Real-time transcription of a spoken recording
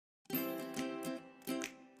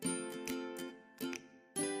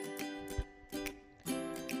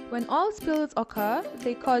When oil spills occur,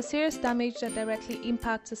 they cause serious damage that directly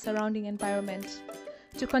impacts the surrounding environment.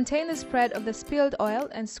 To contain the spread of the spilled oil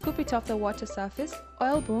and scoop it off the water surface,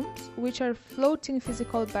 oil booms, which are floating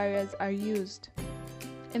physical barriers, are used.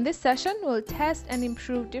 In this session, we'll test and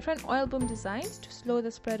improve different oil boom designs to slow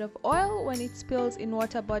the spread of oil when it spills in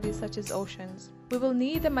water bodies such as oceans. We will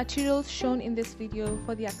need the materials shown in this video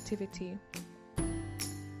for the activity.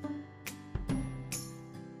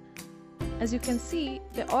 As you can see,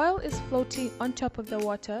 the oil is floating on top of the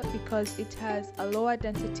water because it has a lower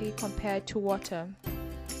density compared to water.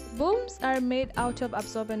 Booms are made out of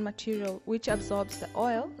absorbent material which absorbs the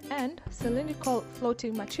oil, and cylindrical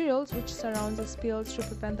floating materials which surround the spills to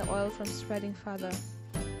prevent the oil from spreading further.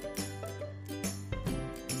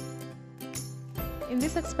 In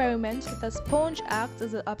this experiment, the sponge acts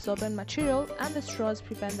as an absorbent material and the straws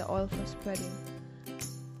prevent the oil from spreading.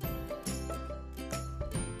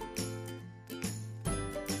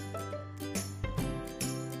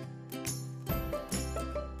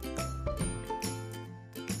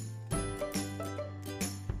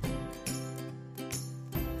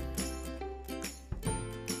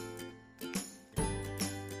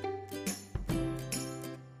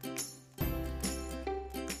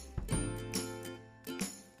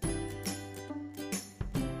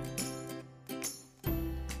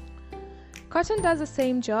 Cotton does the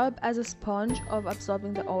same job as a sponge of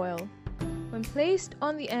absorbing the oil. When placed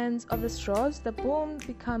on the ends of the straws, the boom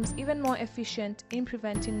becomes even more efficient in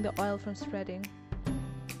preventing the oil from spreading.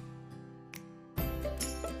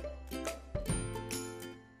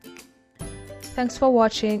 Thanks for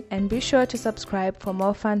watching, and be sure to subscribe for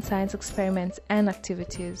more fun science experiments and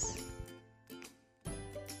activities.